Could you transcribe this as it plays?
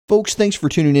Folks, thanks for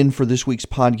tuning in for this week's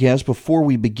podcast. Before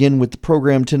we begin with the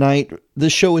program tonight,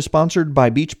 this show is sponsored by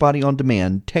Beachbody On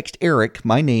Demand. Text ERIC,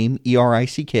 my name,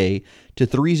 E-R-I-C-K, to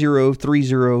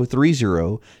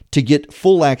 303030 to get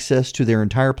full access to their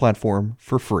entire platform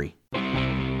for free. 3,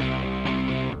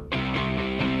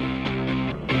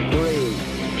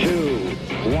 2,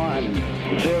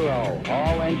 1, 0.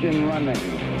 All engine running.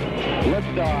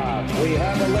 Liftoff. We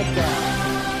have a liftoff.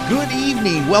 Good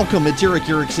evening. Welcome. It's Eric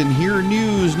Erickson here.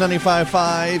 News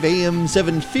 95.5 AM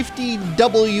 750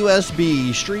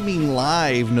 WSB. Streaming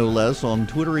live, no less, on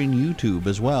Twitter and YouTube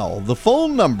as well. The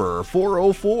phone number,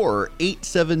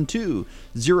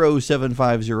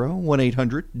 404-872-0750,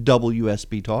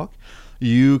 1-800-WSB-TALK.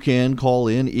 You can call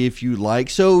in if you like.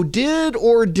 So did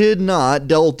or did not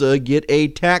Delta get a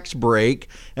tax break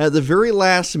at the very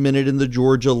last minute in the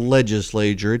Georgia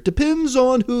legislature? It depends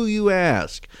on who you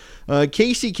ask.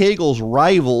 Casey Cagle's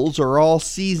rivals are all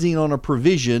seizing on a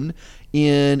provision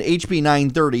in HB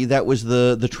 930. That was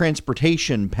the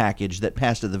transportation package that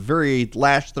passed at the very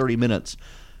last 30 minutes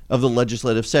of the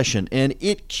legislative session. And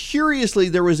curiously,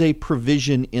 there was a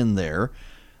provision in there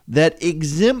that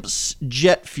exempts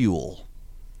jet fuel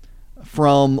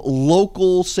from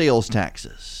local sales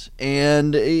taxes.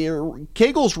 And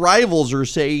Cagle's rivals are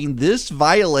saying this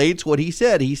violates what he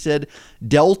said. He said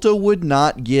Delta would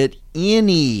not get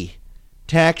any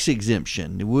tax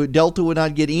exemption. Delta would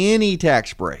not get any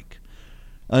tax break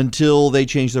until they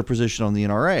change their position on the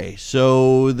NRA.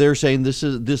 So they're saying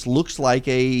this looks like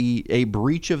a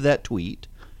breach of that tweet.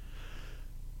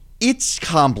 It's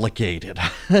complicated.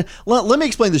 Let me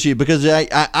explain this to you, because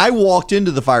I walked into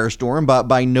the firestorm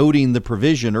by noting the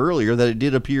provision earlier that it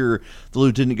did appear the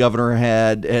lieutenant governor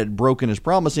had broken his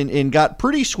promise and got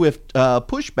pretty swift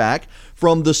pushback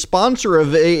from the sponsor of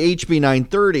HB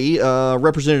 930,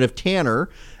 Representative Tanner,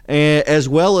 as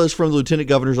well as from the lieutenant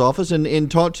governor's office, and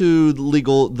talked to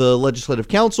the legislative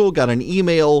council, got an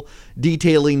email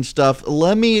detailing stuff.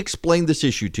 Let me explain this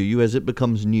issue to you as it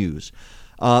becomes news.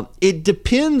 It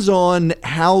depends on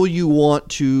how you want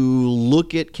to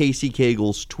look at Casey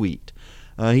Cagle's tweet.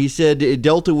 He said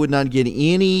Delta would not get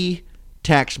any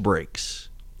tax breaks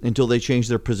until they change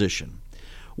their position.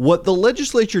 What the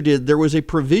legislature did, there was a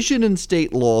provision in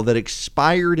state law that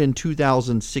expired in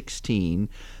 2016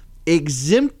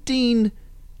 exempting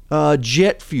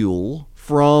jet fuel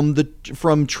from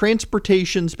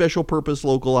transportation special purpose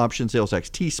local option sales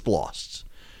tax, T-SPLOST.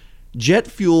 Jet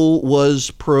fuel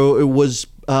was put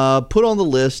on the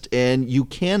list, and you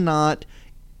cannot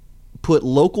put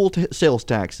local sales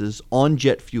taxes on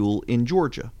jet fuel in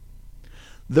Georgia.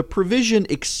 The provision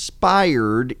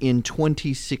expired in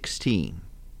 2016.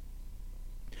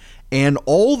 And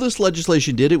all this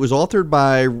legislation did, it was authored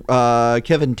by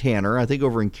Kevin Tanner, I think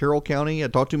over in Carroll County. I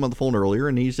talked to him on the phone earlier,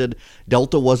 and he said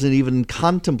Delta wasn't even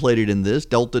contemplated in this.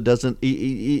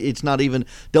 It's not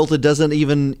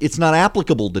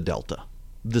applicable to Delta,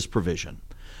 this provision.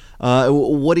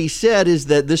 What he said is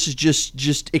that this is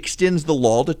just extends the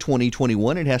law to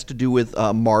 2021. It has to do with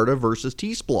MARTA versus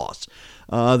T-SPLOST.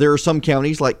 There are some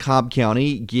counties like Cobb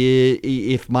County,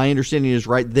 if my understanding is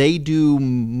right, they do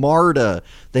MARTA.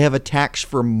 They have a tax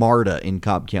for MARTA in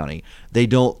Cobb County. They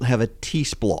don't have a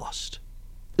T-SPLOST.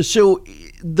 So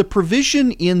the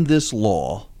provision in this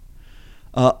law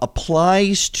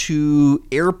applies to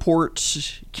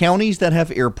airports, counties that have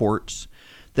airports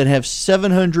that have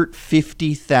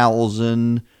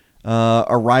 750,000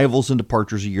 arrivals and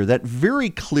departures a year. That very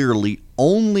clearly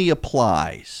only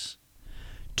applies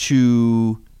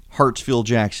to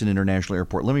Hartsfield-Jackson International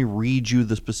Airport. Let me read you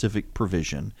the specific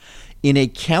provision. In a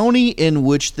county in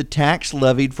which the tax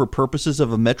levied for purposes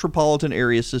of a metropolitan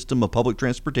area system of public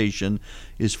transportation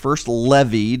is first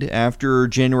levied after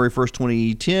January 1st,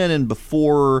 2010 and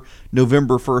before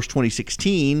November 1st,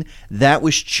 2016, that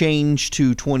was changed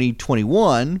to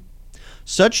 2021,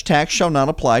 such tax shall not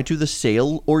apply to the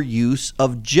sale or use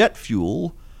of jet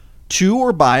fuel to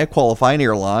or by a qualifying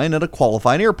airline at a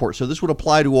qualifying airport. So this would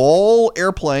apply to all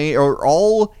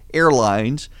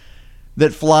airlines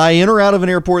that fly in or out of an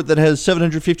airport that has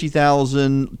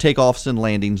 750,000 takeoffs and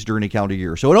landings during a calendar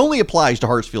year. So it only applies to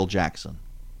Hartsfield-Jackson,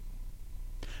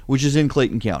 which is in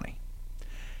Clayton County.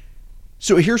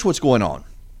 So here's what's going on.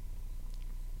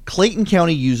 Clayton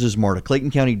County uses MARTA.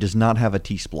 Clayton County does not have a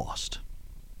T-SPLOST.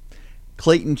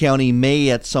 Clayton County may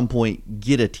at some point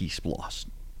get a T-SPLOST.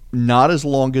 Not as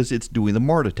long as it's doing the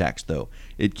MARTA tax, though.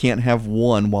 It can't have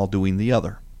one while doing the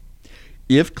other.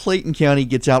 If Clayton County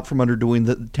gets out from under doing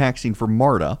the taxing for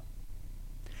MARTA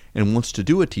and wants to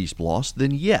do a T-SPLOST,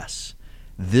 then yes,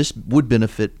 this would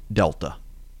benefit Delta.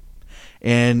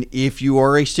 And if you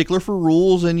are a stickler for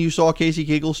rules and you saw Casey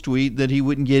Cagle's tweet that he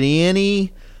wouldn't get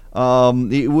any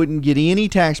It wouldn't get any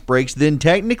tax breaks. Then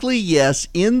technically, yes,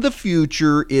 in the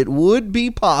future, it would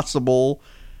be possible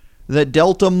that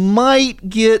Delta might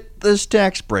get this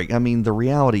tax break. I mean, the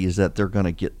reality is that they're going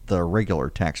to get the regular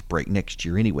tax break next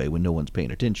year anyway when no one's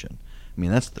paying attention. I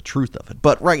mean, that's the truth of it.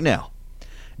 But right now,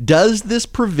 does this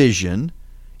provision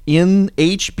in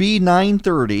HB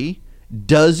 930,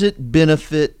 does it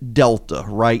benefit Delta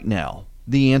right now?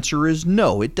 The answer is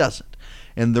no, it doesn't.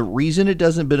 And the reason it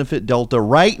doesn't benefit Delta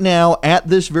right now at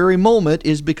this very moment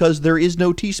is because there is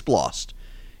no T-Splost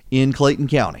in Clayton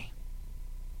County.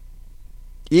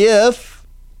 If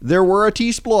there were a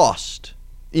T-Splost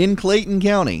in Clayton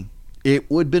County,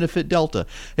 it would benefit Delta.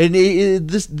 And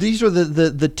these are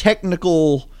the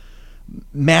technical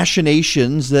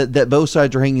machinations that both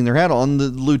sides are hanging their hat on. The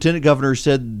lieutenant governor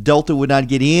said Delta would not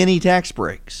get any tax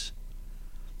breaks.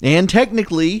 And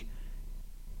technically,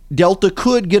 Delta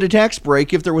could get a tax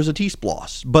break if there was a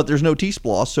T-Splost, but there's no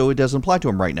T-Splost, so it doesn't apply to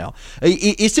them right now.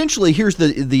 Essentially, here's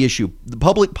the issue. The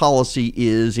public policy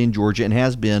is in Georgia and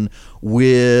has been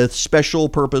with special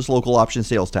purpose local option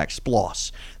sales tax,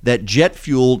 SPLOS, that jet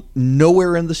fuel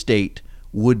nowhere in the state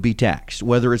would be taxed,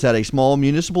 whether it's at a small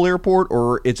municipal airport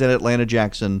or it's at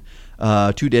Atlanta-Jackson,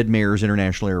 Two Dead Mayors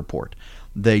International Airport.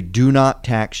 They do not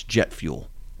tax jet fuel.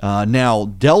 Now,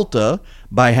 Delta,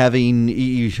 by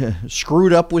having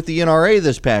screwed up with the NRA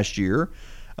this past year,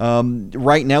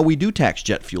 right now we do tax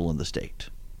jet fuel in the state.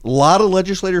 A lot of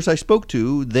legislators I spoke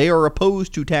to, they are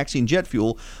opposed to taxing jet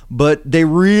fuel, but they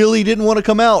really didn't want to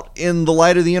come out in the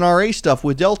light of the NRA stuff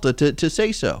with Delta to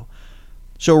say so.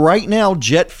 So right now,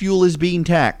 jet fuel is being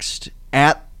taxed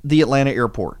at the Atlanta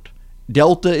airport.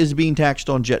 Delta is being taxed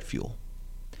on jet fuel.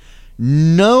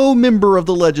 No member of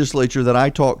the legislature that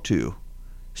I talked to,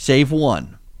 save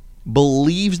one,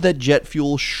 believes that jet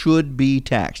fuel should be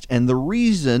taxed. And the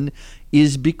reason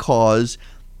is because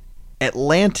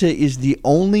Atlanta is the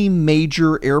only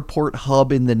major airport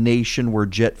hub in the nation where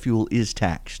jet fuel is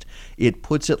taxed. It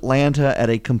puts Atlanta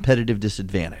at a competitive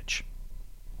disadvantage.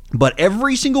 But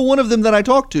every single one of them that I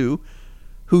talked to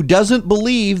who doesn't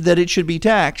believe that it should be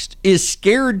taxed is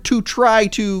scared to try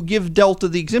to give Delta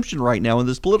the exemption right now in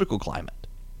this political climate.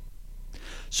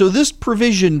 So this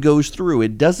provision goes through.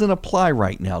 It doesn't apply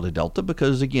right now to Delta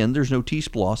because, again, there's no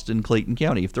T-Splost in Clayton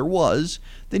County. If there was,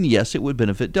 then yes, it would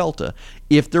benefit Delta.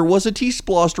 If there was a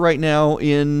T-Splost right now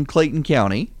in Clayton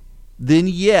County, then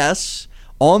yes,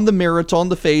 on the merits, on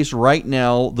the face, right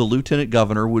now, the lieutenant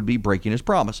governor would be breaking his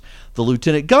promise. The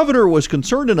lieutenant governor was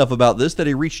concerned enough about this that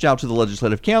he reached out to the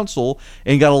legislative council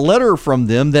and got a letter from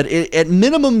them that at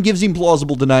minimum gives him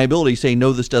plausible deniability saying,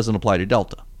 no, this doesn't apply to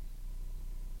Delta.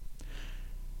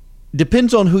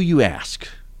 Depends on who you ask.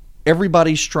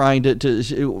 Everybody's trying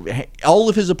to all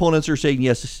of his opponents are saying,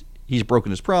 yes, he's broken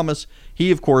his promise. He,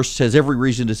 of course, has every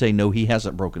reason to say, no, he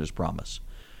hasn't broken his promise.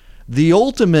 The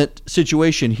ultimate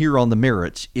situation here on the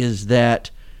merits is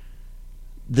that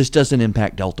this doesn't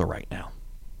impact Delta right now.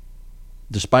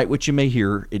 Despite what you may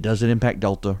hear, it doesn't impact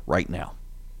Delta right now.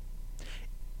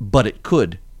 But it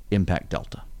could impact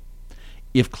Delta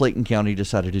if Clayton County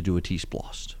decided to do a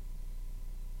T-Splost.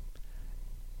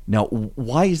 Now,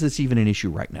 why is this even an issue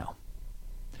right now?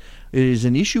 It is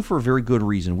an issue for a very good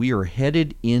reason. We are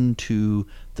headed into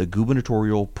the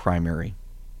gubernatorial primary.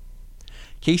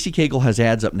 Casey Cagle has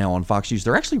ads up now on Fox News.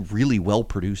 They're actually really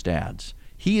well-produced ads.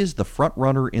 He is the front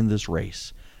runner in this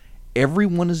race.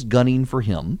 Everyone is gunning for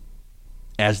him,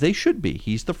 as they should be.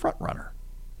 He's the front runner.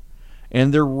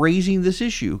 And they're raising this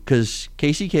issue because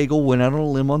Casey Cagle went out on a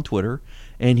limb on Twitter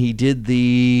and he did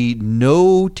the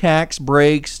no tax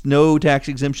breaks, no tax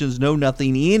exemptions, no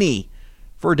nothing, any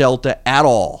for Delta at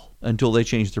all until they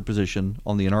changed their position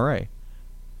on the NRA.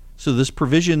 So this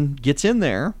provision gets in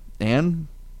there and,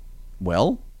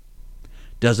 well,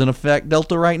 doesn't affect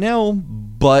Delta right now,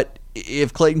 but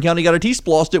if Clayton County got a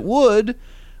T-Splost, it would,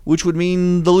 which would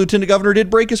mean the lieutenant governor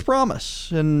did break his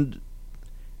promise, and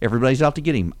everybody's out to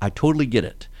get him. I totally get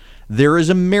it. There is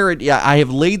a merit. Yeah, I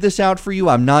have laid this out for you.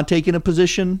 I'm not taking a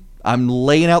position. I'm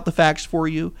laying out the facts for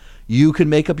you. You can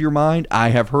make up your mind. I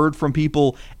have heard from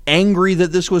people angry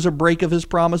that this was a break of his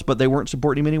promise, but they weren't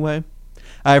supporting him anyway.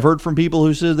 I've heard from people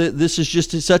who said that this is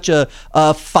just such a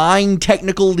fine,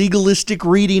 technical, legalistic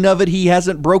reading of it. He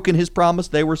hasn't broken his promise.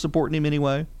 They were supporting him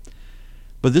anyway.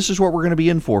 But this is what we're going to be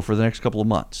in for the next couple of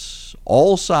months.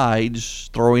 All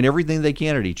sides throwing everything they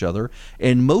can at each other,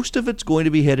 and most of it's going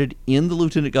to be headed in the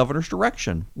lieutenant governor's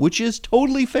direction, which is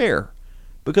totally fair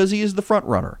because he is the front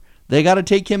runner. They got to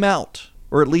take him out,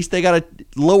 or at least they got to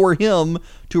lower him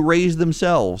to raise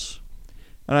themselves.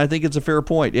 And I think it's a fair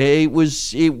point.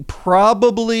 It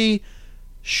probably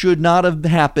Should not have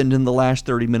happened in the last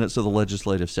 30 minutes of the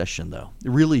legislative session, though.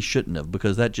 It really shouldn't have,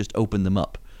 because that just opened them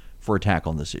up for attack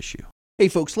on this issue. Hey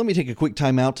folks, let me take a quick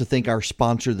time out to thank our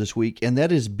sponsor this week, and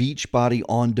that is Beachbody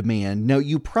On Demand. Now,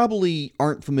 you probably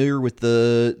aren't familiar with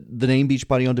the name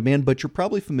Beachbody On Demand, but you're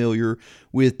probably familiar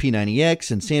with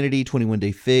P90X, Insanity, 21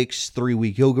 Day Fix,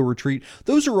 3-week yoga retreat.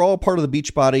 Those are all part of the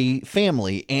Beachbody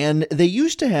family, and they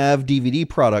used to have DVD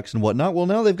products and whatnot. Well,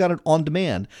 now they've got it on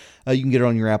demand. You can get it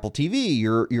on your Apple TV,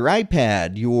 your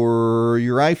iPad, your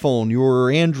iPhone,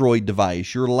 your Android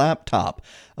device, your laptop.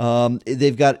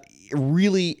 They've got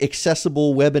really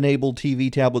accessible web-enabled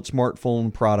TV, tablet,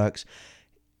 smartphone products.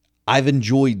 I've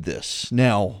enjoyed this.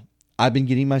 Now, I've been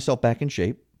getting myself back in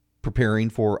shape, preparing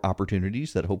for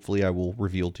opportunities that hopefully I will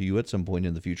reveal to you at some point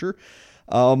in the future.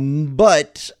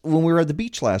 But when we were at the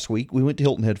beach last week, we went to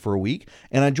Hilton Head for a week,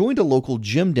 and I joined a local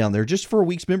gym down there just for a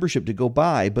week's membership to go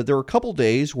by. But there were a couple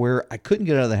days where I couldn't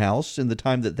get out of the house in the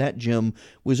time that gym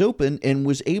was open, and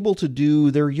was able to do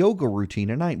their yoga routine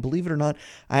at night. Believe it or not,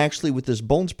 I actually, with this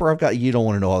bone spur I've got, you don't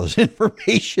want to know all this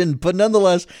information, but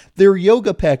nonetheless, their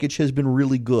yoga package has been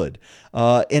really good.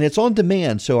 And it's on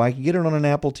demand, so I can get it on an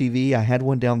Apple TV. I had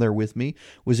one down there with me,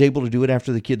 was able to do it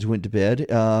after the kids went to bed.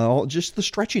 Just the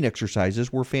stretching exercises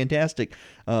were fantastic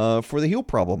for the heel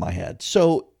problem I had.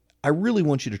 So I really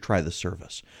want you to try the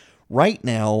service. Right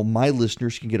now, my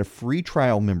listeners can get a free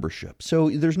trial membership. So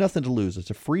there's nothing to lose. It's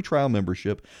a free trial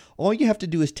membership. All you have to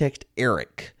do is text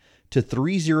ERIC to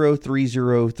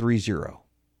 303030.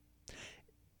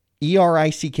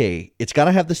 ERICK. It's got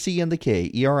to have the C and the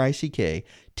K. ERICK.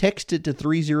 Text it to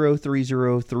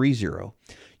 303030.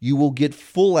 You will get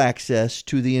full access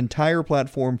to the entire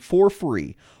platform for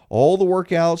free. All the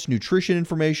workouts, nutrition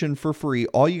information for free.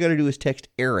 All you got to do is text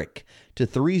ERIC to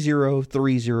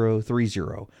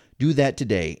 303030. Do that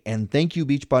today. And thank you,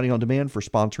 Beachbody On Demand, for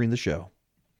sponsoring the show.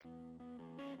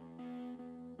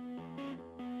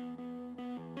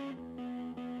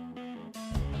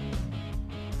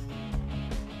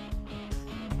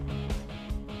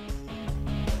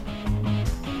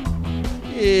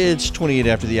 It's 28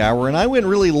 after the hour, and I went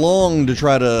really long to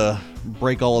try to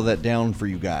break all of that down for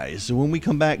you guys. So when we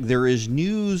come back, there is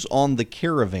news on the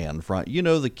caravan front. You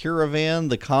know, the caravan,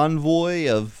 the convoy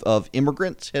of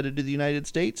immigrants headed to the United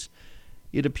States.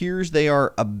 It appears they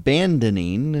are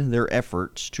abandoning their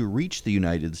efforts to reach the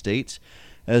United States,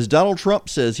 as Donald Trump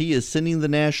says he is sending the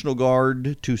National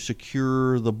Guard to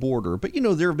secure the border. But, you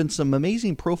know, there have been some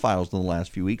amazing profiles in the last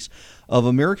few weeks of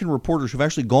American reporters who've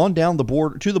actually gone down the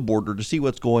border to the border to see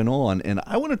what's going on. And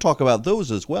I want to talk about those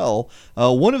as well.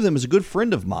 One of them is a good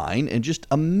friend of mine, and just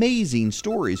amazing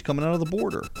stories coming out of the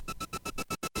border.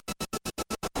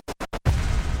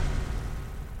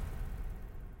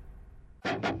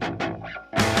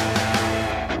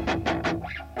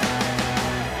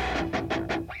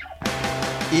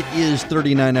 It is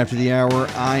 39 after the hour.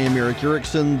 I am Eric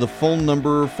Erickson. The phone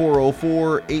number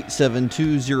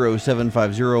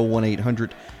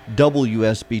 404-872-0750,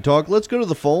 1-800-WSB Talk. Let's go to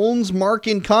the phones. Mark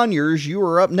in Conyers, you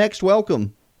are up next.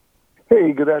 Welcome.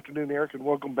 Hey, good afternoon, Eric, and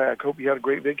welcome back. Hope you had a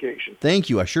great vacation. Thank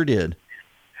you. I sure did.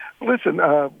 Listen,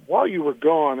 while you were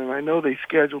gone, and I know they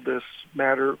scheduled this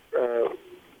matter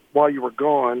while you were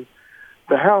gone,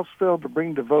 the House failed to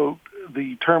bring to vote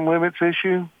the term limits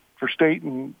issue for state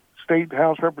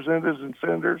House representatives and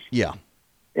senators. Yeah.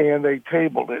 And they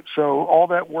tabled it. So all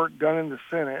that work done in the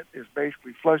Senate is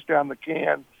basically flushed down the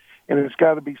can, and it's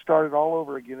got to be started all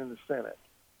over again in the Senate.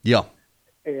 Yeah.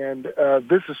 And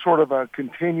this is sort of a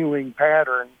continuing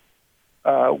pattern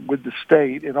with the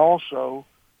state, and also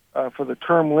for the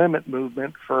term limit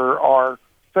movement for our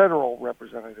federal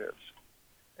representatives.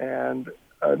 And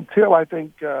until I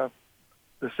think the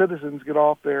citizens get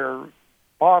off their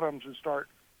bottoms and start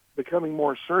becoming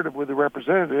more assertive with the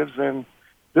representatives, and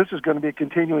this is going to be a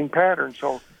continuing pattern.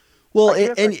 So, well,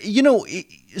 you know,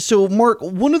 so Mark,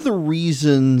 one of the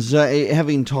reasons,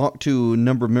 having talked to a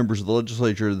number of members of the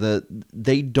legislature, that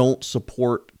they don't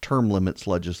support term limits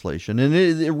legislation,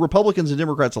 and Republicans and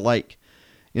Democrats alike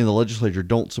in the legislature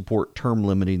don't support term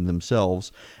limiting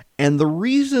themselves. And the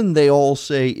reason they all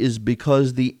say is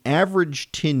because the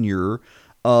average tenure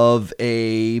of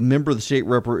a member of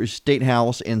the state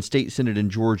House and state Senate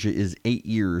in Georgia is 8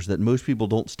 years, that most people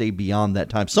don't stay beyond that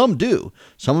time. Some do.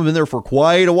 Some have been there for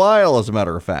quite a while, as a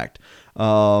matter of fact.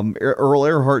 Earl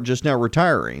Earhart just now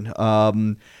retiring.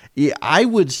 I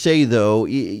would say, though,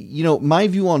 you know, my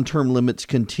view on term limits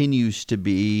continues to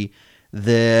be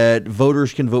that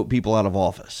voters can vote people out of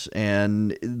office.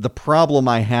 And the problem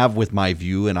I have with my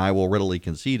view, and I will readily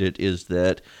concede it, is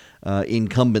that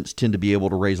incumbents tend to be able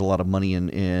to raise a lot of money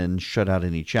and shut out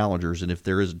any challengers. And if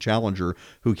there is a challenger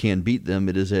who can beat them,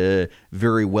 it is a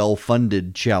very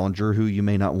well-funded challenger who you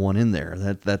may not want in there.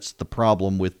 That's the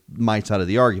problem with my side of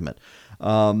the argument.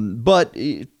 But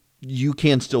you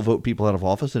can still vote people out of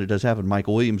office, and it does happen.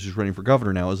 Michael Williams, who's running for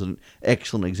governor now, is an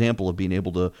excellent example of being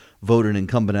able to vote an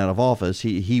incumbent out of office.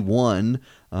 He won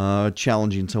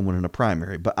challenging someone in a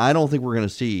primary. But I don't think we're going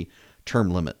to see term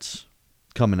limits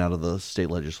coming out of the state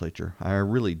legislature. I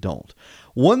really don't.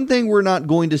 One thing we're not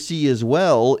going to see as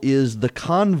well is the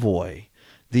convoy.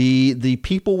 The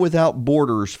People Without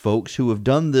Borders folks who have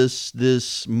done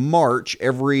this march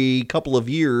every couple of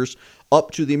years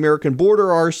up to the American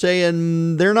border are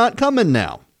saying they're not coming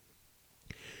now.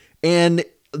 And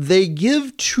they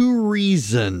give two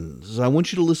reasons. I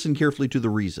want you to listen carefully to the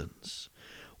reasons.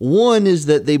 One is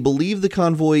that they believe the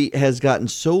convoy has gotten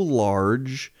so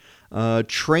large,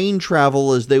 train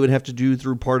travel, as they would have to do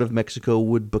through part of Mexico,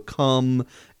 would become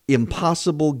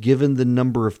impossible given the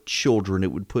number of children.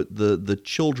 It would put the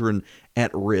children at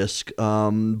risk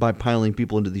by piling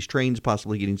people into these trains,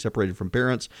 possibly getting separated from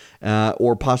parents,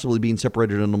 or possibly being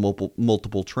separated on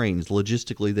multiple trains.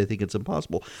 Logistically, they think it's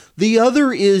impossible. The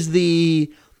other is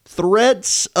the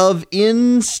threats of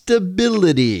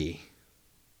instability.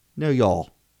 Now,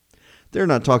 y'all, they're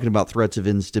not talking about threats of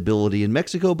instability in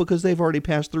Mexico because they've already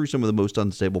passed through some of the most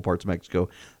unstable parts of Mexico.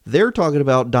 They're talking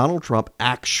about Donald Trump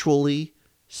actually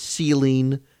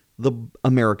sealing the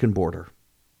American border.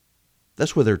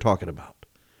 That's what they're talking about.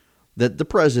 That the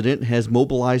president has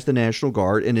mobilized the National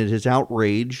Guard and it has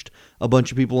outraged a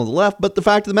bunch of people on the left. But the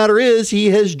fact of the matter is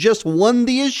he has just won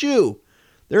the issue.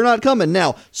 They're not coming.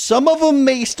 Now, some of them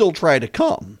may still try to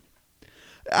come.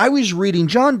 I was reading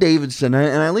John Davidson,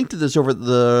 and I linked to this over at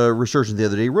the Resurgence the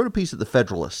other day. He wrote a piece at the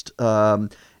Federalist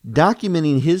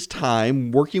documenting his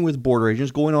time working with border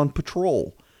agents going on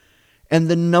patrol. And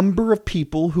the number of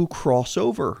people who cross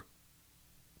over,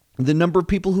 the number of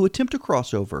people who attempt to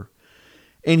cross over.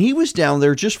 And he was down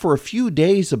there just for a few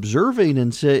days observing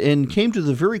and came to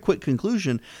the very quick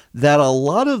conclusion that a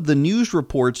lot of the news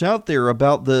reports out there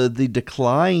about the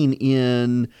decline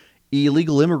in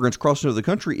illegal immigrants crossing over the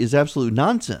country is absolute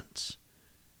nonsense.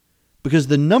 Because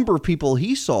the number of people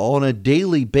he saw on a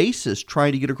daily basis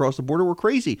trying to get across the border were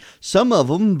crazy. Some of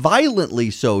them violently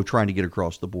so trying to get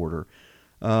across the border.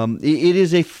 It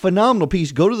is a phenomenal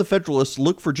piece. Go to the Federalist,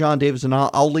 look for John Davis, and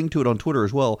I'll link to it on Twitter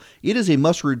as well. It is a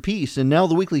must-read piece, and now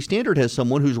the Weekly Standard has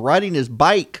someone who's riding his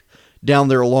bike down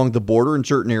there along the border in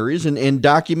certain areas and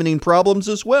documenting problems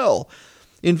as well.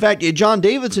 In fact, John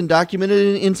Davidson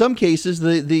documented in some cases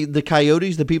the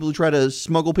coyotes, the people who try to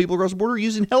smuggle people across the border,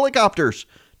 using helicopters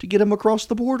to get them across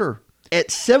the border. At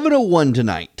 7:01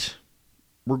 tonight,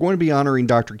 we're going to be honoring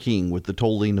Dr. King with the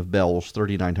tolling of bells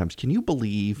 39 times. Can you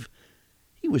believe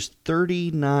he was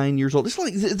 39 years old? It's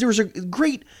like there was a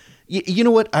great... You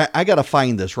know what? I got to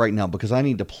find this right now because I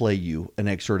need to play you an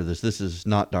excerpt of this. This is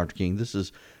not Dr. King. This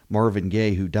is Marvin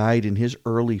Gaye, who died in his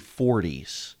early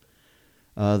 40s.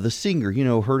 The singer,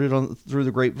 heard it through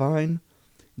the grapevine,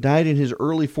 died in his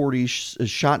early 40s,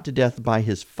 shot to death by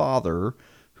his father,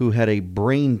 who had a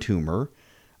brain tumor.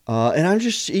 And I'm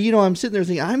just, I'm sitting there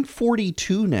thinking, I'm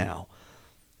 42 now.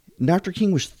 Dr.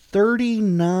 King was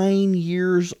 39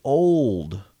 years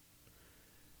old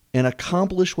and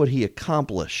accomplished what he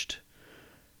accomplished.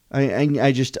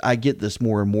 I get this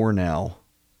more and more now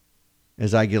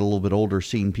as I get a little bit older,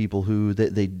 seeing people who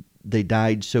they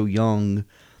died so young,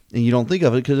 and you don't think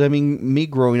of it because, me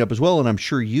growing up as well, and I'm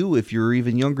sure you, if you're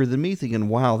even younger than me, thinking,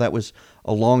 wow, that was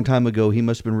a long time ago. He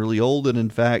must have been really old. And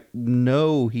in fact,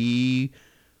 no, he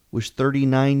was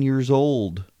 39 years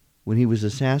old when he was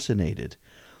assassinated.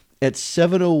 At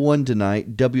 7:01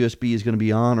 tonight, WSB is going to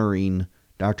be honoring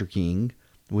Dr. King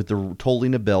with the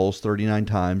tolling of bells 39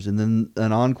 times, and then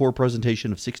an encore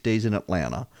presentation of 6 Days in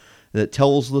Atlanta that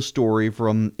tells the story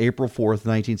from April 4th,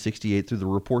 1968, through the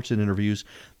reports and interviews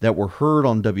that were heard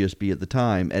on WSB at the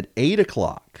time. At 8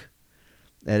 o'clock.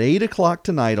 At 8 o'clock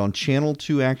tonight on Channel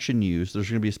 2 Action News, there's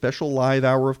going to be a special live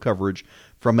hour of coverage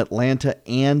from Atlanta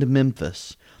and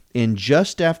Memphis. And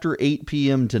just after 8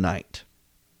 p.m. tonight,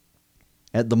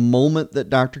 at the moment that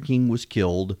Dr. King was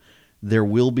killed, there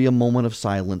will be a moment of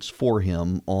silence for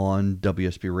him on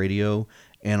WSB Radio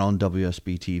and on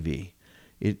WSB TV.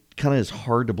 It kind of is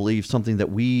hard to believe, something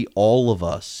that we, all of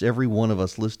us, every one of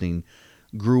us listening,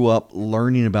 grew up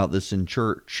learning about this in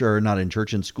church, or not in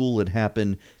church, in school. It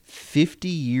happened 50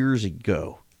 years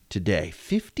ago today.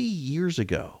 50 years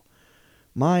ago.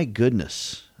 My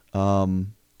goodness. That's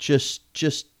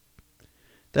just,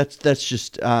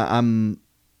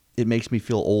 it makes me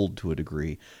feel old to a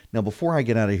degree. Now, before I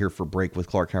get out of here for break with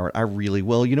Clark Howard,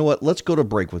 you know what? Let's go to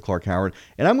break with Clark Howard.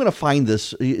 And I'm going to find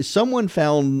this. Someone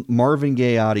found Marvin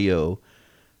Gaye audio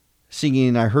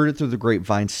singing I Heard It Through the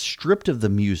Grapevine, stripped of the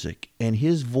music. And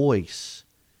his voice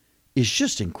is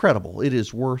just incredible. It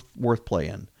is worth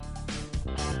playing.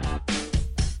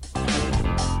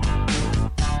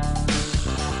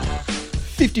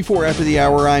 54 after the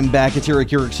hour, I'm back. It's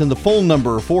Eric Erickson. The phone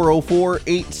number,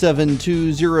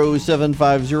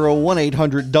 404-872-0750,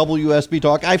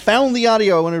 1-800-WSB-TALK. I found the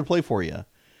audio I wanted to play for you.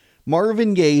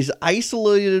 Marvin Gaye's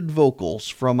isolated vocals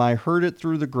from I Heard It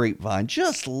Through the Grapevine.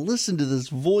 Just listen to this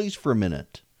voice for a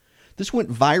minute. This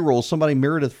went viral. Somebody,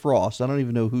 Meredith Frost, I don't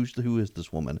even know who is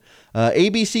this woman.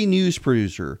 ABC News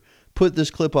producer put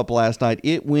this clip up last night.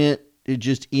 It went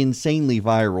just insanely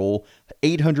viral.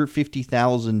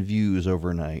 850,000 views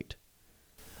overnight.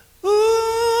 Ooh,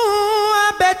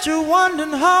 I bet you're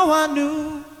wondering how I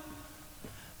knew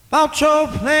about your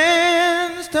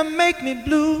plans to make me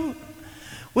blue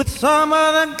with some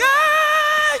other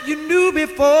guy you knew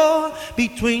before.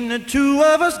 Between the two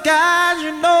of us guys,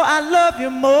 you know I love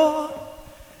you more.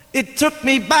 It took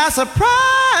me by surprise,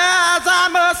 I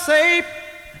must say,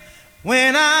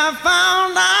 when I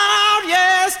found out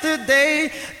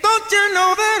yesterday. Don't you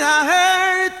know that I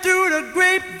heard it through the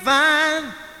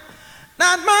grapevine?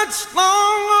 Not much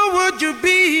longer would you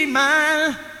be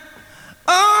mine. Oh,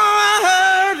 I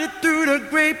heard it through the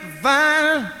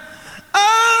grapevine.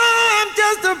 Oh, I'm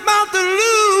just about to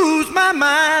lose my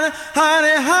mind.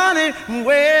 Honey,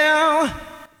 well.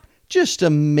 Just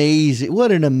amazing.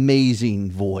 What an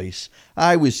amazing voice.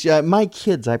 My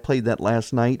kids, I played that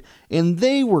last night, and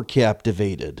they were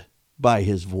captivated by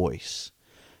his voice.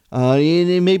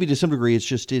 And maybe to some degree,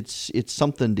 it's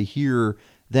something to hear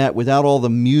that without all the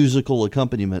musical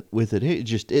accompaniment with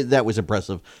it. That was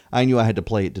impressive. I knew I had to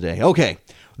play it today. Okay,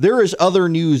 there is other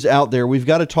news out there. We've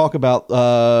got to talk about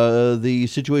the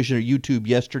situation at YouTube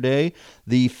yesterday.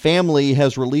 The family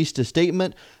has released a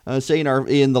statement saying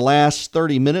in the last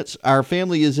 30 minutes, our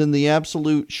family is in the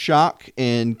absolute shock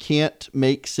and can't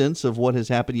make sense of what has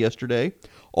happened yesterday.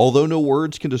 Although no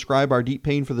words can describe our deep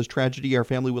pain for this tragedy, our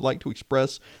family would like to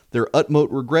express their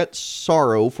utmost regret,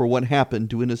 sorrow for what happened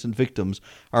to innocent victims.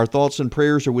 Our thoughts and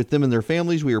prayers are with them and their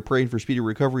families. We are praying for speedy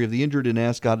recovery of the injured and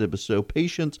ask God to bestow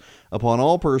patience upon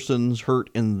all persons hurt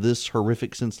in this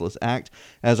horrific, senseless act.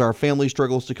 As our family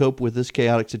struggles to cope with this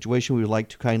chaotic situation, we would like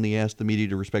to kindly ask the media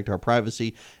to respect our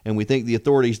privacy, and we thank the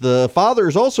authorities. The father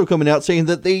is also coming out saying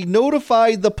that they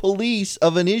notified the police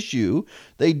of an issue.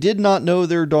 They did not know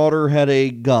their daughter had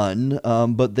a gun,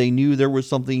 but they knew there was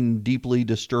something deeply,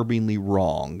 disturbingly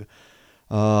wrong.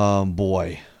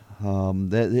 The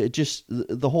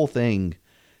whole thing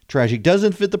tragic.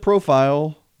 Doesn't fit the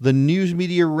profile. The news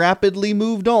media rapidly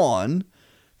moved on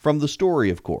from the story,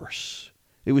 of course.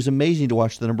 It was amazing to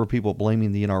watch the number of people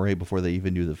blaming the NRA before they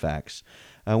even knew the facts.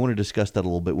 I want to discuss that a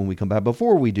little bit when we come back.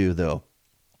 Before we do, though,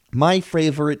 my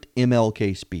favorite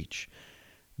MLK speech,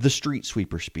 the street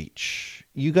sweeper speech.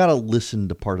 You got to listen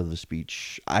to part of the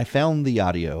speech. I found the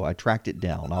audio. I tracked it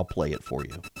down. I'll play it for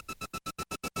you.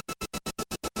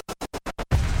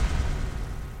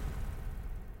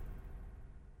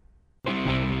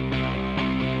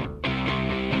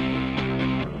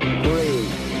 Three,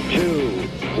 two,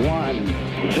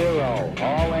 1, 0.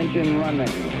 All engine running.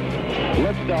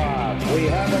 Liftoff. We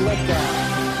have a liftoff.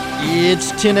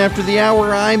 It's 10 after the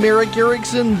hour. I'm Eric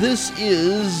Erickson. This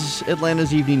is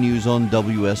Atlanta's Evening News on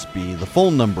WSB. The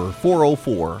phone number,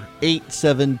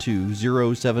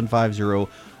 404-872-0750,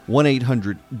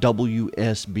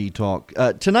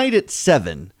 1-800-WSB-TALK. Tonight at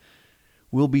 7,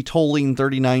 we'll be tolling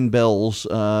 39 bells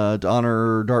to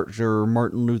honor Dr.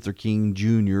 Martin Luther King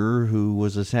Jr., who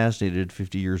was assassinated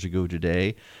 50 years ago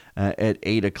today. At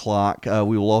 8 o'clock,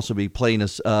 we will also be playing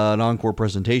an encore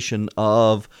presentation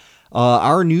of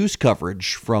our news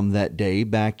coverage from that day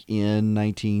back in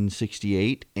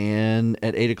 1968. And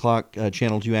at 8 o'clock,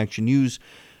 Channel 2 Action News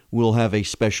will have a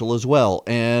special as well.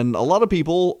 And a lot of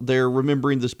people, they're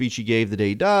remembering the speech he gave the day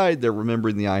he died. They're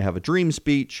remembering the I Have a Dream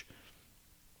speech.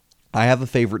 I have a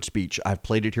favorite speech. I've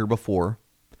played it here before.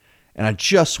 And I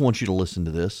just want you to listen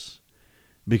to this,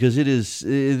 because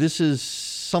this is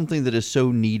something that is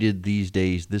so needed these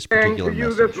days, this particular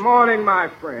message. To you this morning, my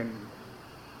friend,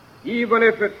 even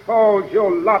if it falls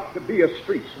your lot to be a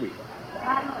street sweeper.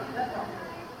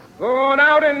 Go on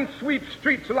out and sweep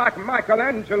streets like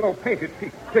Michelangelo painted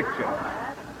pictures.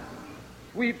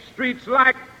 Sweep streets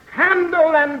like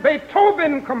Handel and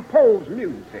Beethoven composed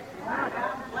music.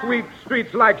 Sweep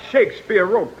streets like Shakespeare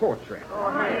wrote poetry.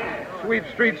 sweep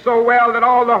streets so well that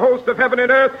all the hosts of heaven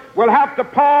and earth will have to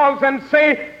pause and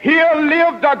say, here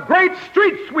lived a great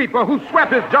street sweeper who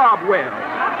swept his job well.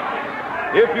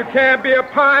 If you can't be a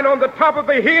pine on the top of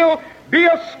the hill, be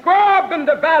a scrub in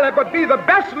the valley, but be the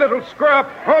best little scrub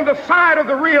on the side of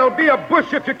the reel. Be a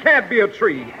bush if you can't be a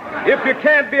tree. If you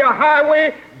can't be a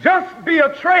highway, just be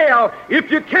a trail. If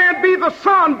you can't be the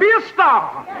sun, be a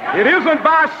star. It isn't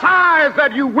by size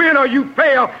that you win or you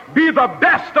fail. Be the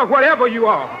best of whatever you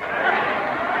are.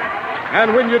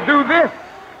 And when you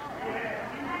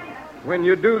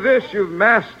do this, you've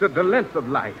mastered the length of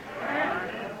life.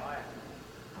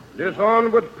 This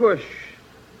onward push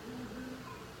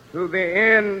to the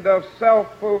end of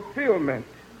self-fulfillment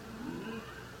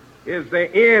is the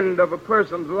end of a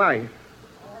person's life.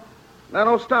 Now,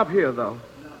 don't stop here, though.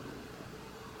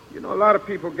 You know, a lot of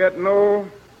people get no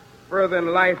further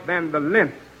in life than the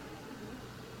length.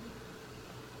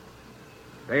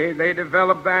 They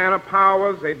develop their inner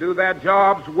powers. They do their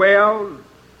jobs well.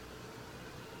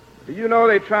 Do you know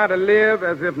they try to live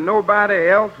as if nobody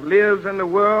else lives in the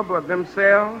world but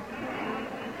themselves?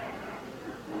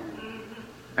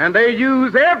 And they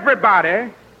use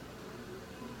everybody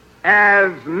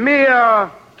as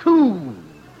mere tools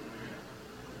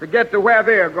to get to where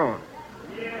they're going.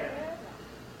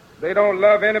 They don't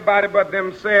love anybody but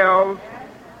themselves.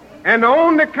 And the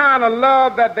only kind of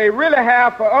love that they really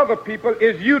have for other people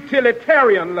is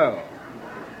utilitarian love.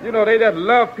 You know, they just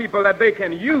love people that they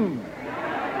can use.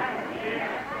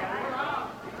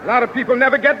 A lot of people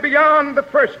never get beyond the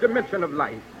first dimension of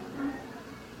life.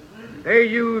 They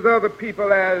use other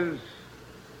people as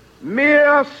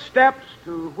mere steps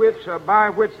to which or by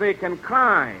which they can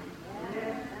climb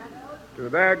to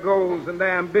their goals and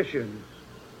their ambitions.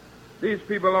 These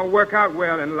people don't work out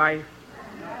well in life.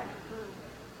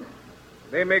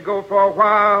 They may go for a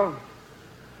while.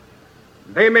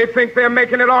 They may think they're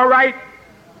making it all right.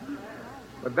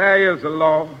 But there is a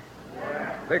law.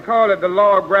 They call it the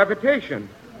law of gravitation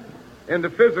in the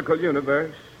physical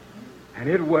universe. And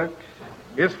it works.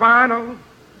 It's final.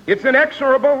 It's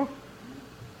inexorable.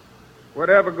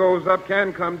 Whatever goes up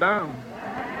can come down.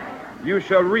 You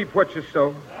shall reap what you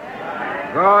sow.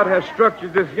 God has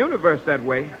structured this universe that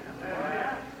way.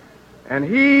 And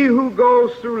he who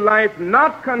goes through life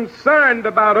not concerned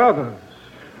about others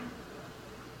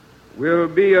will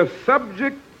be a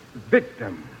subject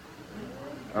victim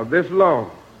of this law.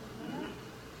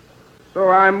 So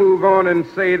I move on and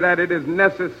say that it is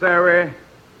necessary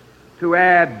to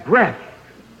add breadth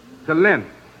to length.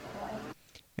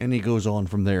 And he goes on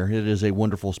from there. It is a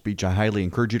wonderful speech. I highly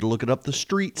encourage you to look it up. The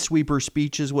street sweeper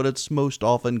speech is what it's most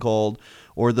often called,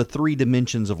 or the 3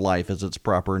 dimensions of life as its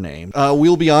proper name.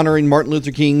 We'll be honoring Martin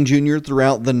Luther King Jr.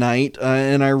 throughout the night,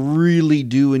 and I really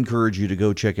do encourage you to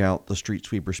go check out the street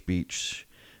sweeper speech.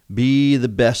 Be the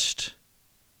best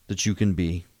that you can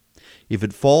be. If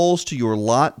it falls to your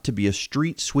lot to be a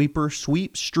street sweeper,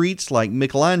 sweep streets like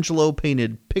Michelangelo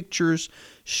painted pictures,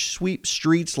 sweep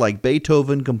streets like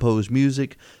Beethoven composed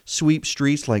music, sweep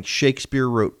streets like Shakespeare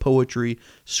wrote poetry,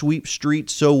 sweep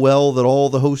streets so well that all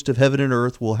the host of heaven and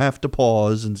earth will have to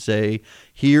pause and say,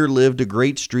 here lived a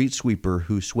great street sweeper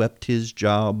who swept his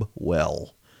job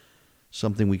well.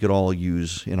 Something we could all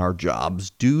use in our jobs.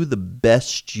 Do the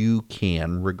best you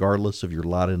can, regardless of your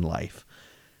lot in life.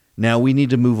 Now, we need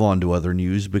to move on to other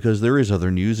news because there is other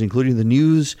news, including the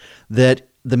news that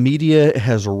the media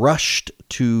has rushed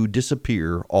to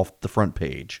disappear off the front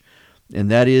page.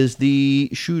 And that is the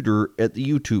shooter at the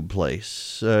YouTube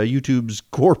place. YouTube's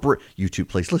corporate... YouTube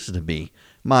place, listen to me.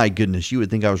 My goodness, you would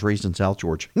think I was raised in South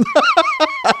Georgia.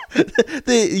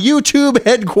 The YouTube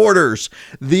headquarters.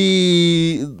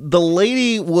 The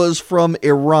lady was from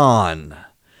Iran.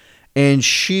 And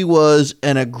she was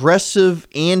an aggressive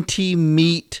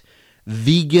anti-meat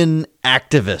vegan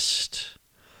activist.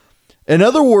 In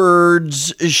other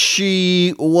words,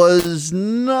 she was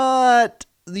not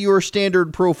your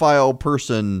standard profile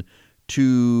person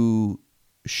to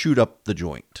shoot up the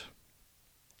joint.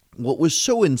 What was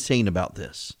so insane about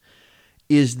this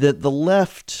is that the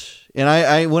left, and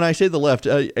I when I say the left,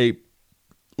 a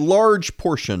large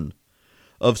portion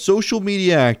of social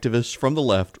media activists from the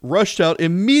left rushed out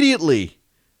immediately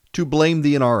to blame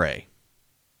the NRA.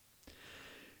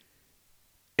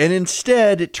 And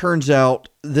instead, it turns out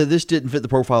that this didn't fit the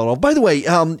profile at all. By the way,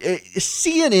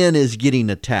 CNN is getting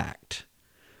attacked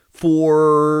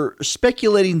for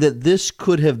speculating that this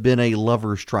could have been a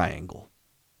lover's triangle.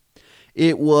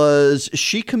 It was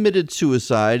she committed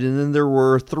suicide, and then there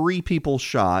were 3 people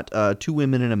shot, 2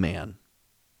 women and a man.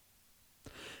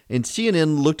 And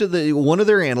CNN looked at one of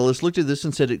their analysts looked at this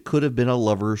and said it could have been a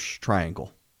lover's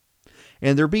triangle.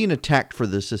 and they're being attacked for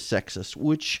this as sexist,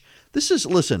 which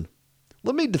listen,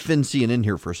 let me defend CNN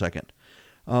here for a second.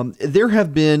 There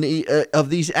have been, of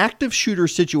these active shooter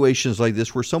situations like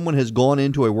this where someone has gone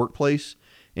into a workplace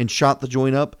and shot the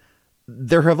joint up,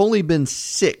 there have only been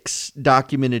 6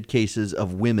 documented cases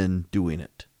of women doing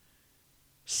it.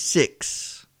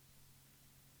 6.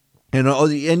 And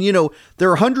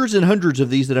there are hundreds and hundreds of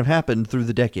these that have happened through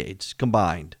the decades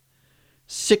combined.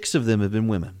 6 of them have been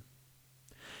women.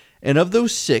 And of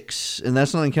those 6, and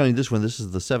that's not counting this one, this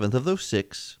is the 7th, of those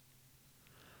 6,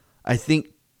 I think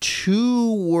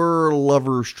 2 were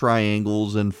lovers'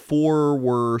 triangles and 4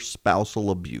 were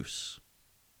spousal abuse.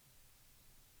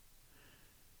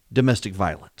 Domestic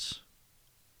violence.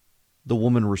 The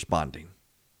woman responding.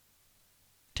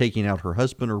 Taking out her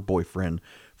husband or boyfriend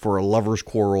for a lover's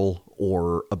quarrel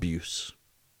or abuse.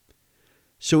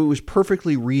 So it was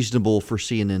perfectly reasonable for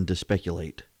CNN to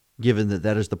speculate, given that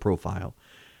that is the profile.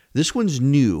 This one's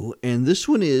new, and this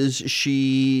one is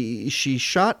she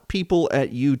shot people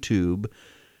at YouTube,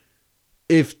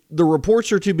 if the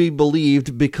reports are to be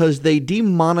believed, because they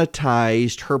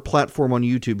demonetized her platform on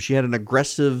YouTube. She had an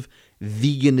aggressive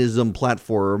veganism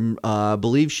platform. I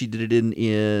believe she did it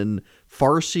in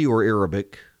Farsi or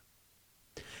Arabic.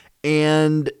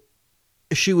 And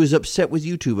she was upset with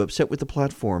YouTube, upset with the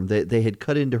platform. They had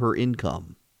cut into her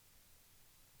income.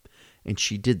 And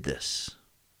she did this.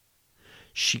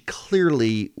 She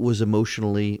clearly was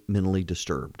emotionally, mentally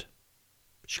disturbed.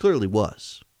 She clearly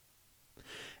was.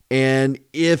 And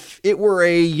if it were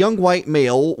a young white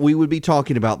male, we would be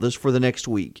talking about this for the next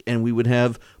week, and we would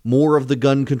have more of the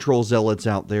gun control zealots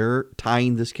out there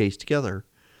tying this case together.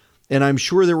 And I'm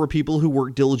sure there were people who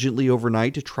worked diligently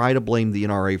overnight to try to blame the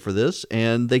NRA for this,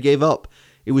 and they gave up.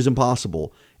 It was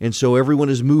impossible. And so everyone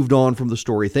has moved on from the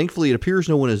story. Thankfully, it appears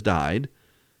no one has died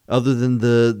other than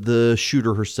the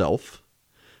shooter herself.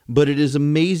 But it is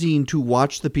amazing to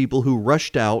watch the people who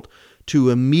rushed out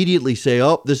to immediately say,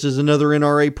 oh, this is another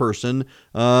NRA person,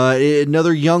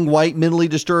 another young, white, mentally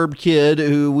disturbed kid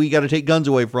who we got to take guns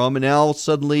away from, and now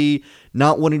suddenly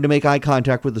not wanting to make eye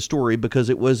contact with the story because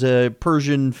it was a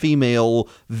Persian female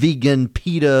vegan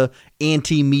PETA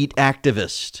anti-meat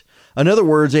activist. In other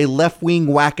words, a left-wing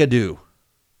wackadoo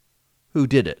who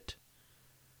did it.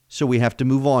 So we have to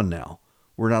move on now.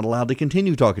 We're not allowed to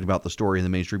continue talking about the story in the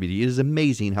mainstream media. It is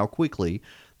amazing how quickly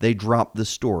they dropped this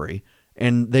story.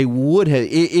 And they would have,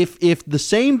 if the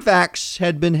same facts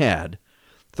had been had,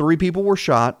 3 people were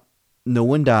shot, no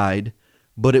one died,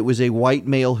 but it was a white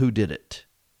male who did it,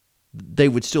 they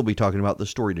would still be talking about the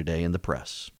story today in the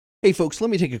press. Hey folks, let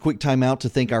me take a quick time out to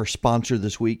thank our sponsor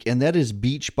this week, and that is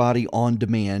Beachbody On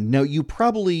Demand. Now, you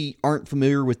probably aren't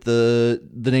familiar with the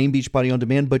name Beachbody On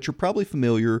Demand, but you're probably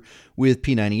familiar with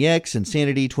P90X,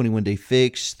 Insanity, 21-Day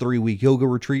Fix, 3-Week Yoga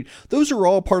Retreat. Those are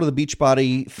all part of the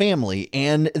Beachbody family,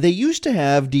 and they used to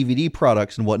have DVD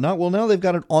products and whatnot. Well, now they've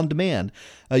got it on demand.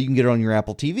 You can get it on your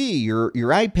Apple TV, your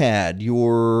iPad,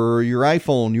 your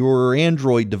iPhone, your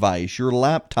Android device, your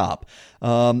laptop.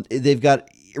 They've got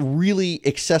really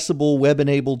accessible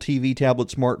web-enabled TV, tablet,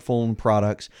 smartphone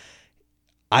products.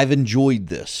 I've enjoyed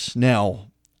this.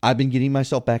 Now, I've been getting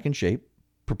myself back in shape,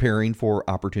 preparing for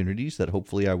opportunities that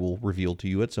hopefully I will reveal to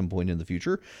you at some point in the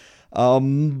future.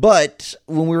 But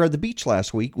when we were at the beach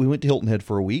last week, we went to Hilton Head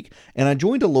for a week, and I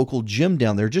joined a local gym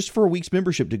down there just for a week's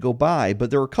membership to go by. But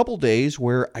there were a couple days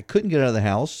where I couldn't get out of the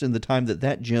house in the time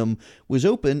that gym was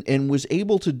open, and was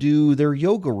able to do their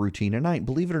yoga routine at night.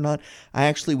 Believe it or not, I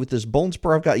actually, with this bone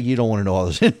spur I've got, you don't want to know all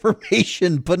this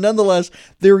information, but nonetheless,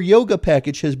 their yoga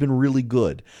package has been really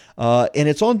good. And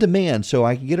it's on demand, so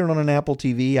I can get it on an Apple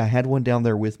TV. I had one down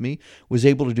there with me, was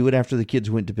able to do it after the kids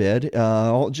went to bed.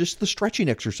 Just the stretching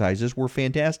exercises were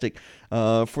fantastic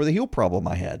for the heel problem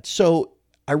I had. So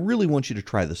I really want you to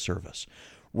try this service.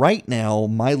 Right now,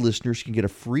 my listeners can get a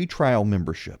free trial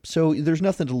membership. So there's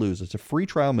nothing to lose. It's a free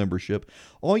trial membership.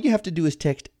 All you have to do is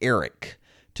text ERIC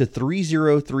to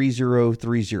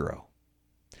 303030.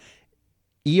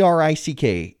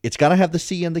 ERICK. It's got to have the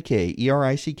C and the K.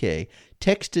 ERICK.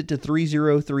 Text it to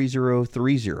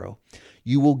 303030.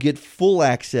 You will get full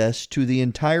access to the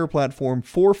entire platform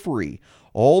for free.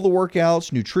 All the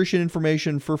workouts, nutrition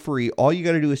information for free. All you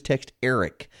got to do is text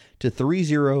ERIC to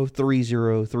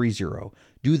 303030.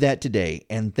 Do that today.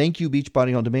 And thank you,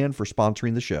 Beachbody On Demand, for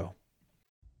sponsoring the show.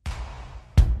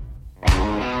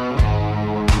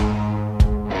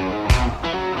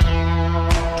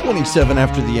 27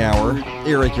 after the hour.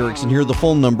 Eric Erickson here. The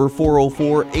phone number,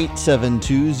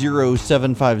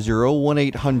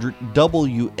 404-872-0750,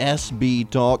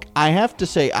 1-800-WSB-TALK. I have to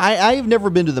say, I have never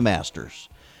been to the Masters.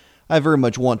 I very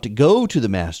much want to go to the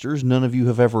Masters. None of you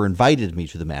have ever invited me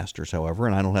to the Masters, however,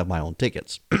 and I don't have my own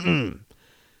tickets.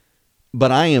 But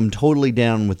I am totally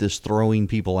down with this throwing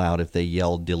people out if they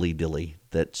yell dilly dilly,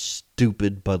 that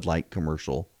stupid Bud Light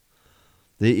commercial.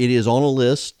 It is on a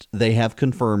list. They have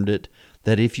confirmed it,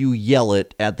 that if you yell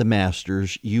it at the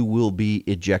Masters, you will be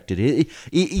ejected.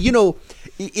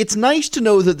 It's nice to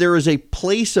know that there is a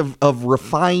place of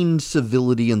refined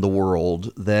civility in the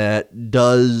world that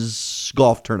does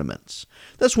golf tournaments.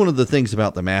 That's one of the things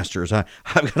about the Masters. I've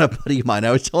got a buddy of mine.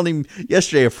 I was telling him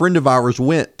yesterday, a friend of ours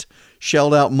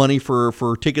shelled out money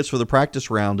for tickets for the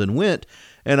practice round and went.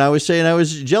 And I was saying I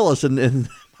was jealous, and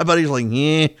my buddy's like,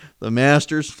 the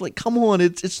Masters. Like, come on,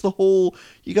 it's the whole,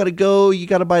 you got to go, you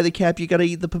got to buy the cap, you got to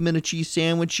eat the pimento cheese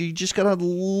sandwich, you just got to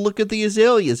look at the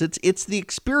azaleas. It's the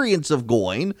experience of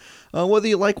going, whether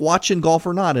you like watching golf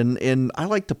or not. And I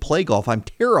like to play golf. I'm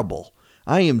terrible.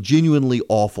 I am genuinely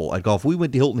awful at golf. We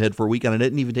went to Hilton Head for a weekend. I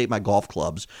didn't even take my golf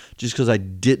clubs just because I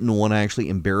didn't want to actually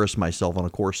embarrass myself on a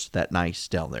course that nice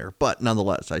down there. But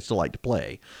nonetheless, I still like to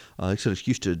play. It's an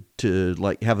excuse to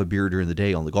like have a beer during the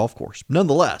day on the golf course.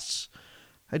 Nonetheless,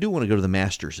 I do want to go to the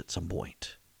Masters at some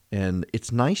point. And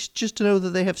it's nice just to know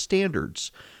that they have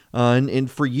standards.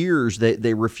 And for years,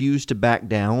 they refused to back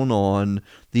down on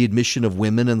the admission of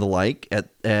women and the like at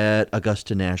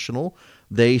Augusta National.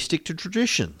 They stick to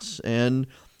traditions, and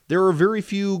there are very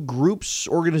few groups,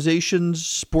 organizations,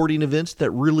 sporting events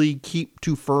that really keep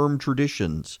to firm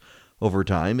traditions over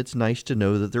time. It's nice to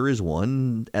know that there is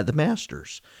one at the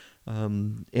Masters.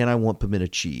 And I want pimento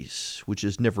cheese, which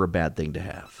is never a bad thing to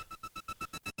have.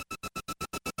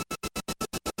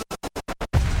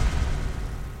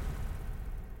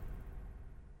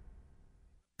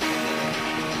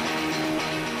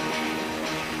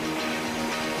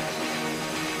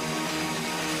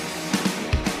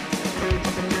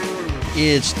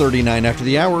 It's 39 after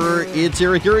the hour. It's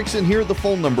Eric Erickson here. The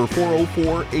phone number,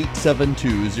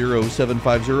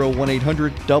 404-872-0750,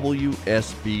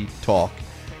 1-800-WSB-TALK.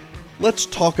 Let's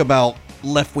talk about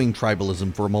left-wing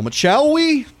tribalism for a moment, shall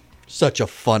we? Such a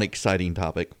fun, exciting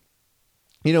topic.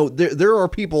 You know, there are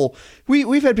people,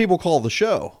 we've had people call the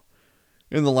show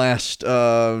in the last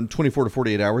 24 to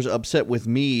 48 hours upset with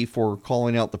me for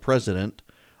calling out the president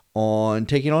on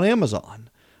taking on Amazon.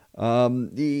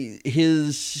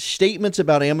 His statements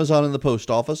about Amazon and the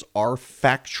post office are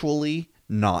factually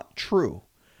not true.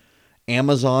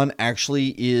 Amazon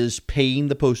actually is paying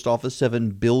the post office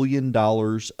 $7 billion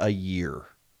a year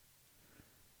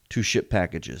to ship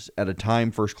packages at a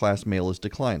time first-class mail is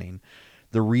declining.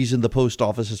 The reason the post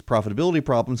office has profitability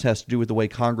problems has to do with the way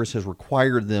Congress has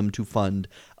required them to fund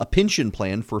a pension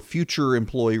plan for future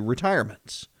employee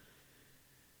retirements.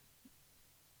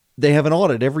 They have an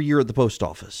audit every year at the post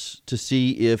office to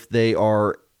see if they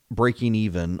are breaking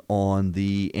even on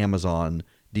the Amazon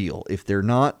deal. If they're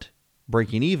not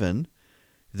breaking even,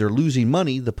 if they're losing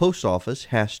money, the post office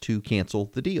has to cancel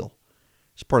the deal.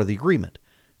 It's part of the agreement.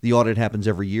 The audit happens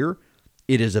every year.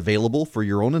 It is available for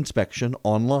your own inspection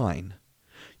online.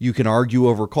 You can argue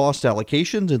over cost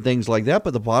allocations and things like that,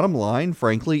 but the bottom line,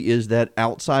 frankly, is that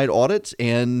outside audits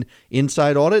and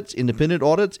inside audits, independent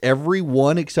audits,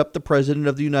 everyone except the President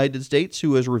of the United States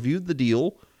who has reviewed the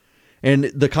deal, and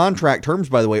the contract terms,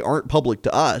 by the way, aren't public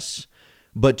to us,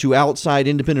 but to outside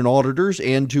independent auditors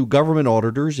and to government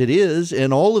auditors, it is,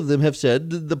 and all of them have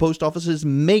said the post office is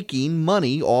making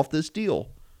money off this deal.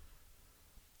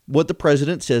 What the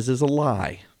president says is a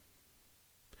lie.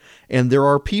 And there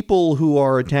are people who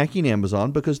are attacking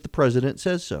Amazon because the president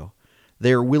says so.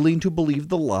 They are willing to believe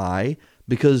the lie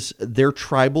because their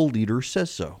tribal leader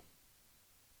says so.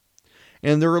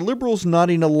 And there are liberals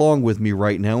nodding along with me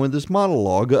right now in this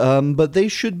monologue, but they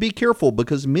should be careful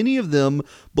because many of them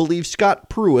believe Scott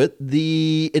Pruitt,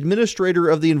 the administrator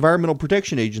of the Environmental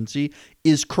Protection Agency,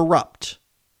 is corrupt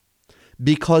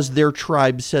because their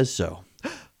tribe says so.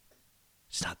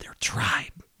 It's not their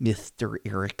tribe, Mr.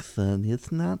 Erickson.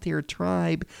 It's not their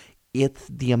tribe. It's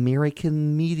the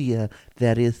American media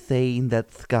that is saying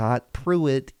that Scott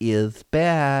Pruitt is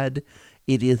bad.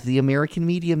 It is the American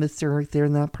media, Mr. Eric. They're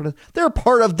not part of. They're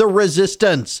part of the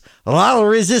resistance. La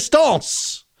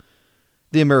resistance.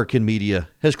 The American media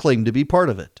has claimed to be part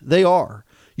of it. They are.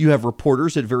 You have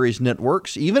reporters at various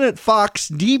networks, even at Fox,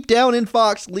 deep down in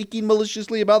Fox, leaking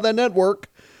maliciously about that network.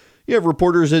 You have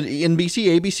reporters at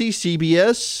NBC, ABC,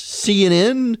 CBS,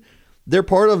 CNN, They're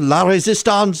part of La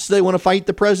Resistance. They want to fight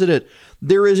the president.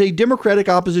 There is a Democratic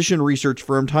opposition research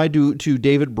firm tied to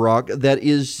David Brock that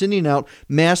is sending out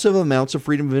massive amounts of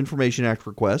Freedom of Information Act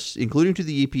requests, including to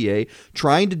the EPA,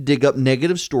 trying to dig up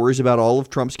negative stories about all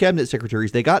of Trump's cabinet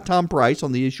secretaries. They got Tom Price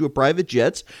on the issue of private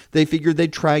jets. They figured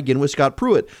they'd try again with Scott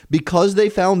Pruitt because they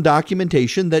found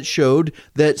documentation that showed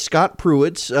that Scott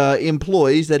Pruitt's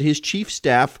employees, that his chief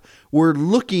staff were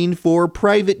looking for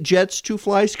private jets to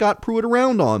fly Scott Pruitt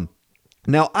around on.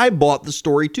 Now, I bought the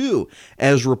story, too,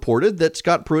 as reported that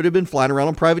Scott Pruitt had been flying around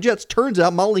on private jets. Turns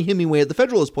out, Molly Hemingway at the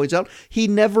Federalist points out, he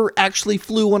never actually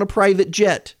flew on a private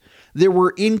jet. There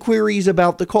were inquiries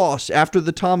about the costs. After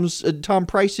the Tom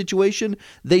Price situation,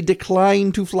 they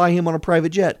declined to fly him on a private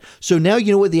jet. So now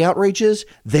you know what the outrage is?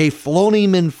 They've flown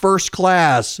him in first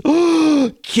class.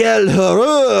 Quel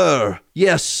horreur!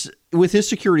 Yes, with his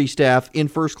security staff in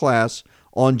first class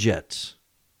on jets.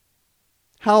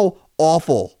 How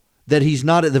awful that he's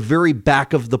not at the very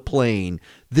back of the plane,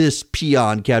 this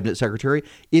peon cabinet secretary.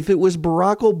 If it was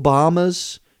Barack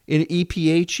Obama's an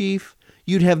EPA chief,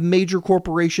 you'd have major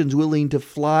corporations willing to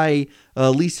fly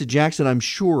Lisa Jackson, I'm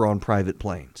sure, on private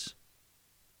planes.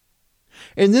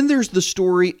 And then there's the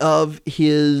story of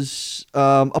his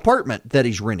apartment that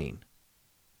he's renting.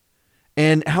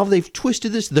 And how they've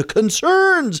twisted this. The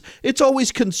concerns. It's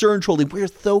always concern trolling. We're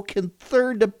so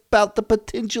concerned about the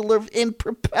potential of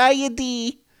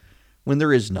impropriety when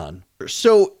there is none.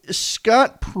 So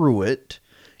Scott Pruitt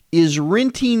is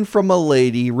renting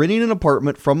an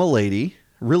apartment from a lady.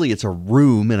 Really, it's a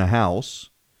room in a house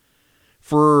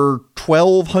for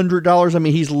 $1,200. I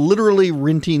mean, he's literally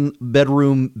renting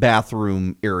bedroom,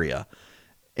 bathroom area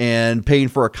and paying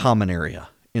for a common area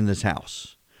in this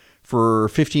house for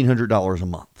 $1,500 a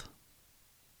month.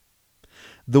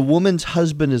 The woman's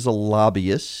husband is a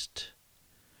lobbyist,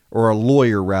 or a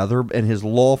lawyer rather, and his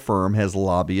law firm has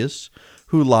lobbyists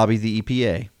who lobby the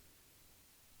EPA.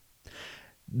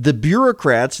 The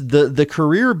bureaucrats, the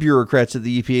career bureaucrats at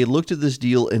the EPA looked at this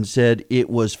deal and said it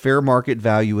was fair market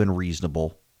value and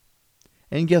reasonable.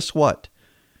 And guess what?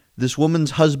 This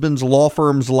woman's husband's law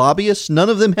firm's lobbyists, none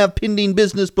of them have pending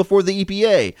business before the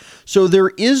EPA. So there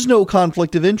is no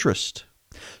conflict of interest.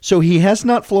 So he has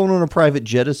not flown on a private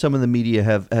jet, as some of the media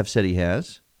have said he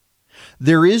has.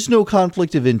 There is no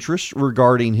conflict of interest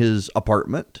regarding his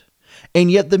apartment.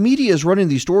 And yet the media is running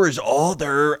these stories. Oh,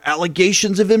 there are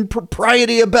allegations of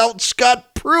impropriety about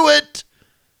Scott Pruitt.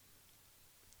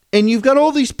 And you've got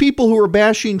all these people who are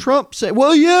bashing Trump saying,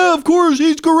 well, yeah, of course,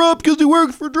 he's corrupt because he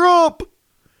works for Trump.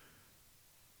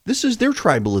 This is their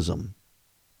tribalism.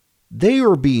 They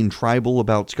are being tribal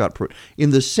about Scott Pruitt.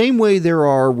 In the same way there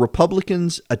are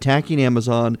Republicans attacking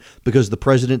Amazon because the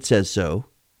president says so.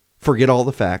 Forget all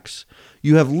the facts.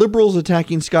 You have liberals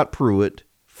attacking Scott Pruitt.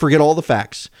 Forget all the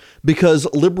facts. Because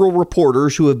liberal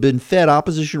reporters who have been fed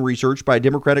opposition research by a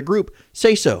Democratic group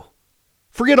say so.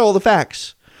 Forget all the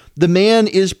facts. The man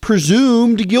is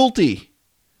presumed guilty,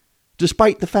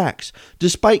 despite the facts.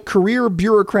 Despite career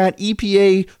bureaucrat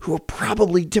EPA, who are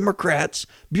probably Democrats,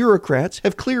 bureaucrats,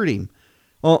 have cleared him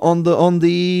on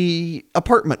the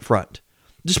apartment front.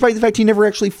 Despite the fact he never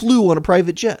actually flew on a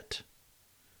private jet.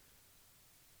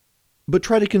 But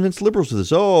try to convince liberals of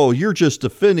this. Oh, you're just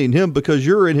defending him because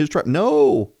you're in his tribe.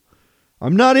 No,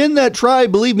 I'm not in that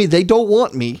tribe. Believe me, they don't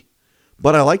want me.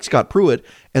 But I like Scott Pruitt,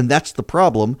 and that's the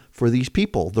problem for these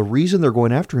people. The reason they're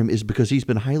going after him is because he's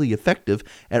been highly effective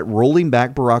at rolling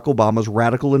back Barack Obama's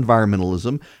radical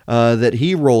environmentalism that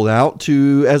he rolled out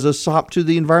as a sop to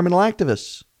the environmental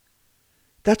activists.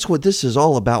 That's what this is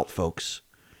all about, folks.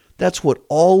 That's what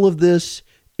all of this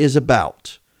is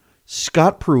about.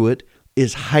 Scott Pruitt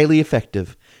is highly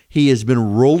effective. He has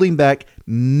been rolling back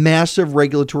massive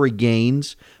regulatory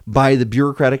gains by the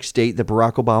bureaucratic state that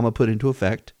Barack Obama put into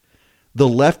effect. The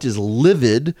left is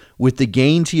livid with the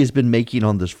gains he has been making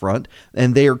on this front,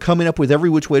 and they are coming up with every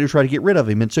which way to try to get rid of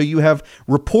him. And so you have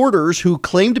reporters who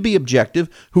claim to be objective,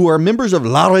 who are members of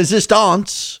La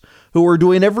Resistance, who are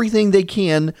doing everything they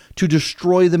can to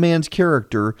destroy the man's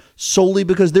character solely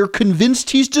because they're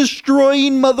convinced he's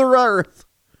destroying Mother Earth,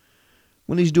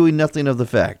 when he's doing nothing of the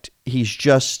fact. He's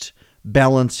just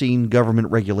balancing government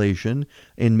regulation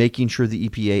and making sure the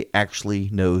EPA actually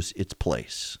knows its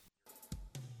place.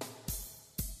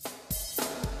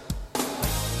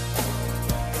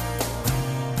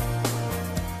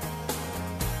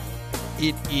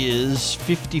 It is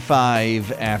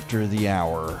 55 after the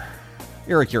hour.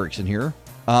 Eric Erickson here.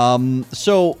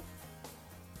 So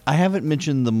I haven't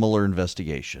mentioned the Mueller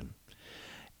investigation.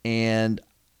 And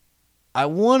I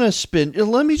want to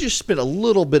let me just spend a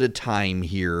little bit of time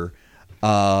here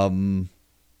on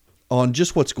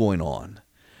just what's going on.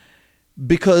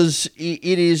 because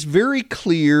it is very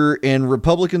clear, and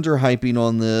Republicans are hyping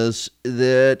on this,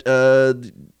 that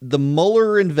the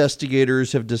Mueller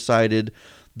investigators have decided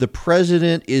the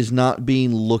president is not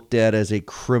being looked at as a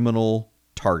criminal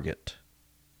target.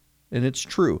 And it's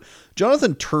true.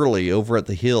 Jonathan Turley over at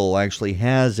The Hill actually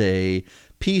has a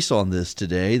piece on this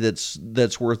today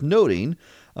that's worth noting.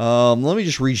 Let me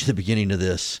just read you the beginning of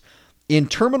this. In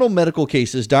terminal medical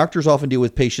cases, doctors often deal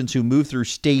with patients who move through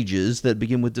stages that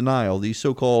begin with denial. These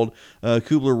so-called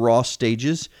Kubler-Ross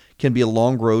stages can be a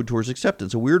long road towards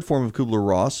acceptance. A weird form of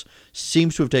Kubler-Ross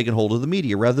seems to have taken hold of the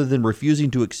media. Rather than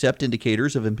refusing to accept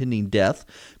indicators of impending death,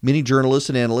 many journalists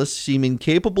and analysts seem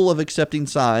incapable of accepting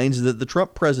signs that the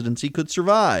Trump presidency could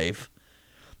survive.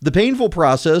 The painful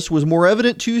process was more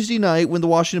evident Tuesday night when the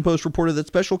Washington Post reported that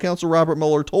Special Counsel Robert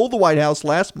Mueller told the White House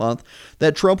last month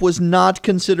that Trump was not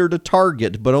considered a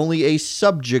target, but only a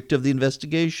subject of the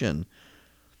investigation.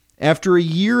 After a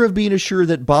year of being assured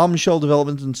that bombshell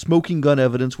developments and smoking gun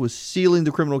evidence was sealing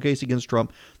the criminal case against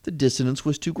Trump, the dissonance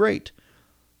was too great.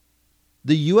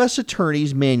 The U.S.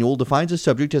 Attorney's Manual defines a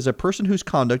subject as a person whose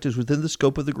conduct is within the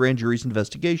scope of the grand jury's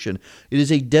investigation. It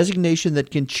is a designation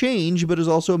that can change, but is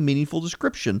also a meaningful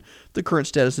description of the current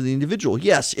status of the individual.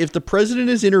 Yes, if the president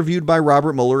is interviewed by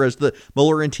Robert Mueller, as the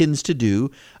Mueller intends to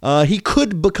do, he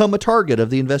could become a target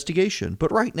of the investigation.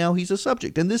 But right now, he's a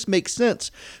subject. And this makes sense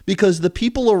because the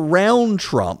people around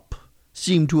Trump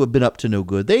seem to have been up to no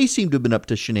good. They seem to have been up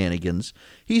to shenanigans.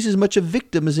 He's as much a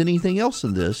victim as anything else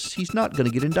in this. He's not going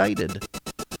to get indicted.